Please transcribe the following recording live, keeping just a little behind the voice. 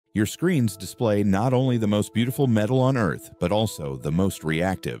Your screens display not only the most beautiful metal on Earth, but also the most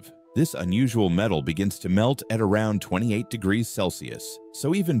reactive. This unusual metal begins to melt at around 28 degrees Celsius,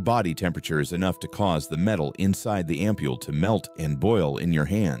 so even body temperature is enough to cause the metal inside the ampule to melt and boil in your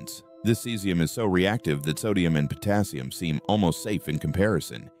hands. This cesium is so reactive that sodium and potassium seem almost safe in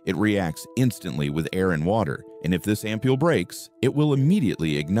comparison. It reacts instantly with air and water, and if this ampule breaks, it will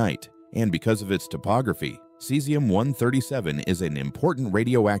immediately ignite. And because of its topography, cesium-137 is an important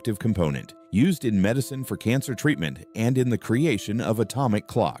radioactive component used in medicine for cancer treatment and in the creation of atomic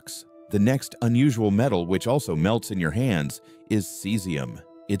clocks. The next unusual metal which also melts in your hands is cesium.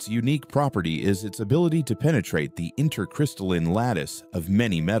 Its unique property is its ability to penetrate the intercrystalline lattice of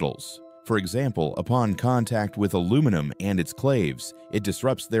many metals. For example, upon contact with aluminum and its claves, it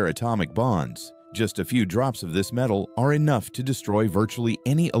disrupts their atomic bonds. Just a few drops of this metal are enough to destroy virtually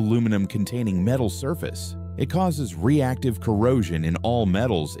any aluminum-containing metal surface. It causes reactive corrosion in all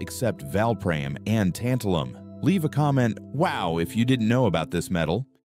metals except valproium and tantalum. Leave a comment, "Wow," if you didn't know about this metal.